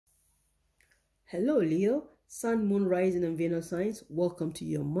Hello Leo, Sun, Moon, Rising and Venus signs. Welcome to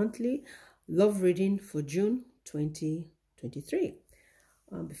your monthly love reading for June 2023.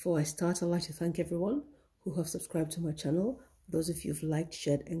 Before I start, I'd like to thank everyone who have subscribed to my channel. Those of you who've liked,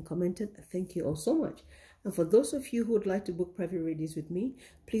 shared and commented, thank you all so much. And for those of you who would like to book private readings with me,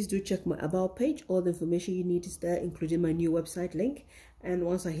 please do check my about page. All the information you need is there, including my new website link. And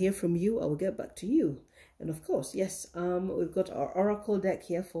once I hear from you, I will get back to you. And of course, yes, we've got our oracle deck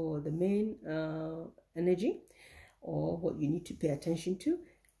here for the main energy or what you need to pay attention to.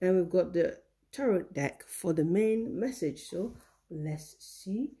 And we've got the tarot deck for the main message. So let's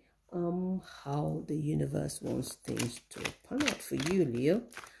see how the universe wants things to pan out for you, Leo.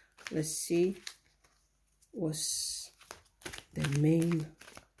 Let's see what's the main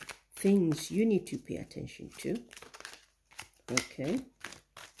things you need to pay attention to. Okay.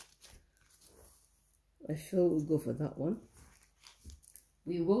 I feel we'll go for that one.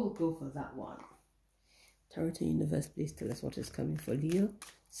 We will go for that one. Tarot and Universe, please tell us what is coming for Leo,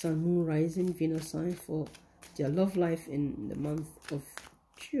 Sun, Moon, Rising, Venus sign for their love life in the month of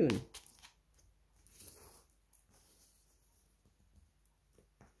June.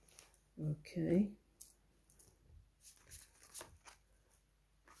 Okay.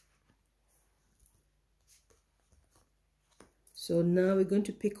 So now we're going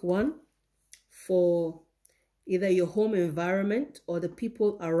to pick one for either your home environment or the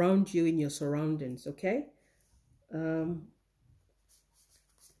people around you in your surroundings, okay? I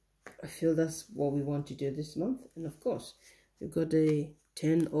feel that's what we want to do this month. And of course, we've got the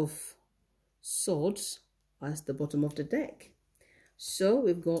 10 of Swords as the bottom of the deck. So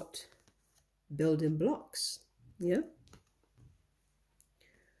we've got building blocks, yeah?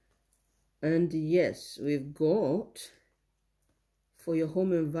 And yes, we've got, for your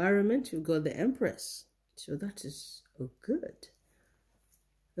home environment, we've got the Empress. So that is good.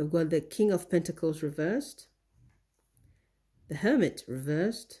 We've got the King of Pentacles reversed, the Hermit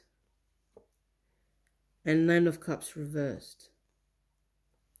reversed, and Nine of Cups reversed.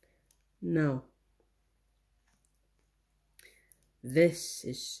 Now, this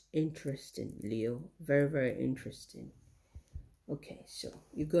is interesting, Leo. Very, very interesting. Okay, so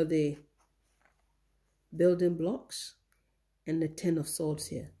you've got the building blocks and the 10 of Swords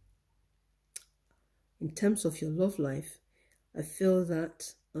here. In terms of your love life, I feel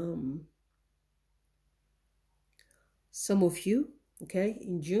that some of you, okay,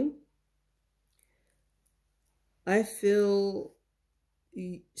 in June, I feel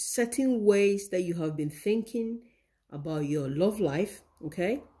certain ways that you have been thinking about your love life,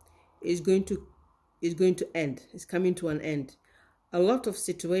 okay, is going to end. It's coming to an end. A lot of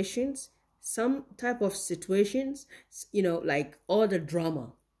situations, some type of situations, you know, like all the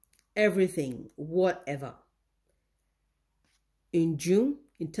drama, everything, whatever. In June,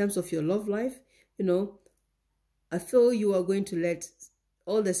 in terms of your love life, you know, I feel you are going to let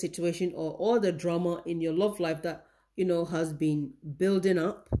all the situation or all the drama in your love life that, you know, has been building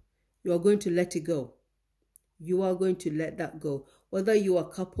up, you are going to let it go. You are going to let that go. Whether you are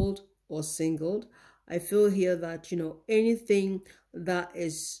coupled or singled, I feel here that, you know, anything that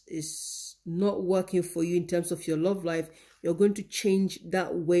is not working for you in terms of your love life, you're going to change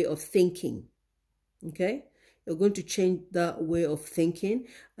that way of thinking, okay? You're going to change that way of thinking,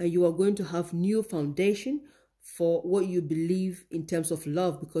 and you are going to have new foundation for what you believe in terms of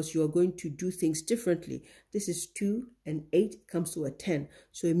love, because you are going to do things differently. This is 2 and 8 comes to a 10.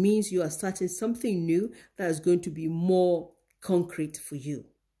 So it means you are starting something new that is going to be more concrete for you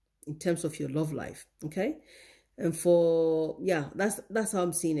in terms of your love life, okay? And for, yeah, that's how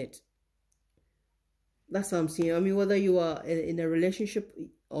I'm seeing it. That's how I'm seeing it. I mean, whether you are in a relationship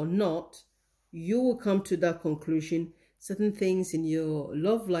or not, you will come to that conclusion. Certain things in your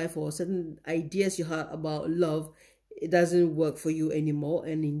love life or certain ideas you had about love, it doesn't work for you anymore.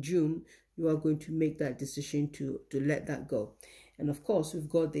 And in June, you are going to make that decision to let that go. And of course, we've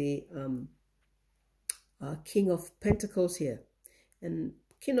got the King of Pentacles here. And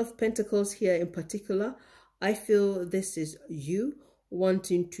King of Pentacles here in particular, I feel this is you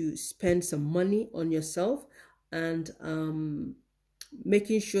wanting to spend some money on yourself and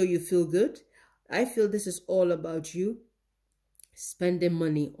making sure you feel good. I feel this is all about you spending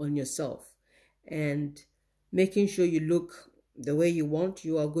money on yourself and making sure you look the way you want.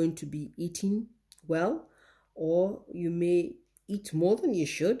 You are going to be eating well, or you may eat more than you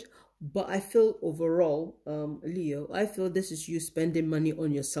should. But I feel overall, Leo, I feel this is you spending money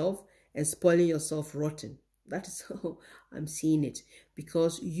on yourself and spoiling yourself rotten. That is how I'm seeing it,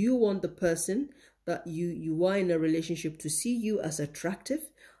 because you want the person that you are in a relationship to see you as attractive,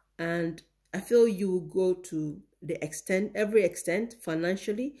 and I feel you will go to the extent, every extent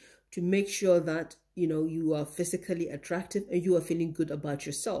financially, to make sure that, you know, you are physically attractive and you are feeling good about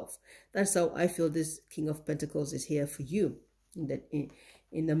yourself. That's how I feel this King of Pentacles is here for you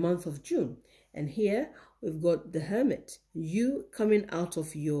in the month of June. And here we've got the Hermit, you coming out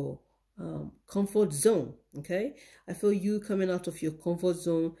of your comfort zone. Okay, I feel you coming out of your comfort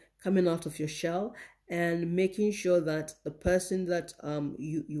zone, coming out of your shell, and making sure that the person that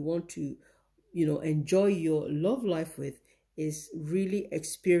you want to, you know, enjoy your love life with is really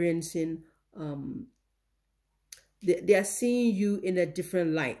experiencing they are seeing you in a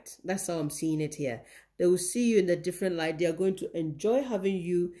different light. That's how I'm seeing it here. They will see you in a different light. They are going to enjoy having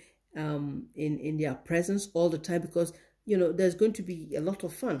you in their presence all the time, because, you know, there's going to be a lot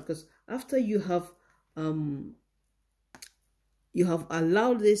of fun, because after you have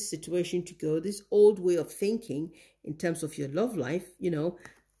allowed this situation to go, this old way of thinking in terms of your love life, you know,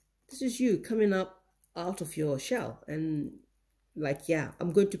 this is you coming up out of your shell and like, yeah,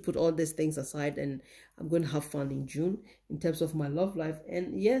 I'm going to put all these things aside and I'm going to have fun in June in terms of my love life.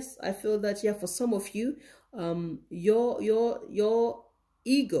 And yes, I feel that, yeah, for some of you, your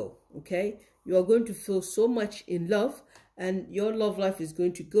ego, okay, you are going to feel so much in love, and your love life is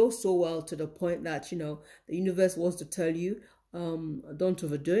going to go so well to the point that, you know, the universe wants to tell you, don't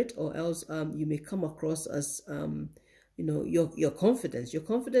overdo it, or else you may come across as you know, your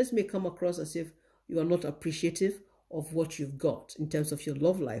confidence may come across as if you are not appreciative of what you've got in terms of your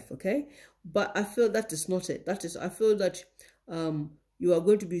love life. Okay, but I feel that is not it. That is, I feel that you are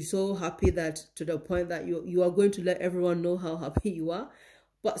going to be so happy that to the point that you are going to let everyone know how happy you are.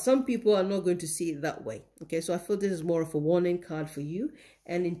 But some people are not going to see it that way. Okay, so I feel this is more of a warning card for you.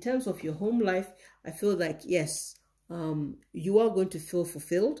 And in terms of your home life, I feel like, yes, you are going to feel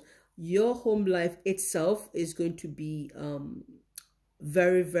fulfilled. Your home life itself is going to be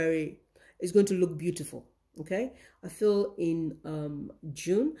it's going to look beautiful. Okay, I feel in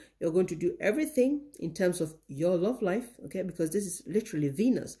June, you're going to do everything in terms of your love life, okay, because this is literally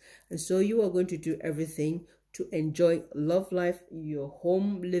Venus. And so you are going to do everything to enjoy love life, your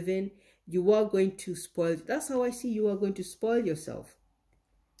home living. You are going to spoil. That's how I see you are going to spoil yourself.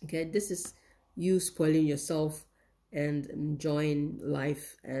 Okay, this is you spoiling yourself and enjoying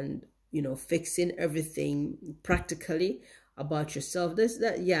life and, you know, fixing everything practically about yourself.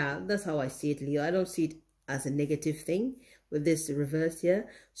 That's how I see it, Leo. I don't see it as a negative thing with this reverse here.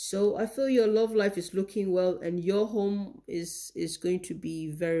 So I feel your love life is looking well, and your home is going to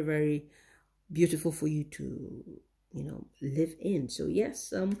be very, very beautiful for you to, you know, live in. So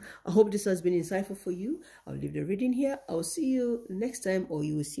yes, I hope this has been insightful for you. I'll leave the reading here. I'll see you next time, or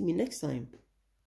you will see me next time.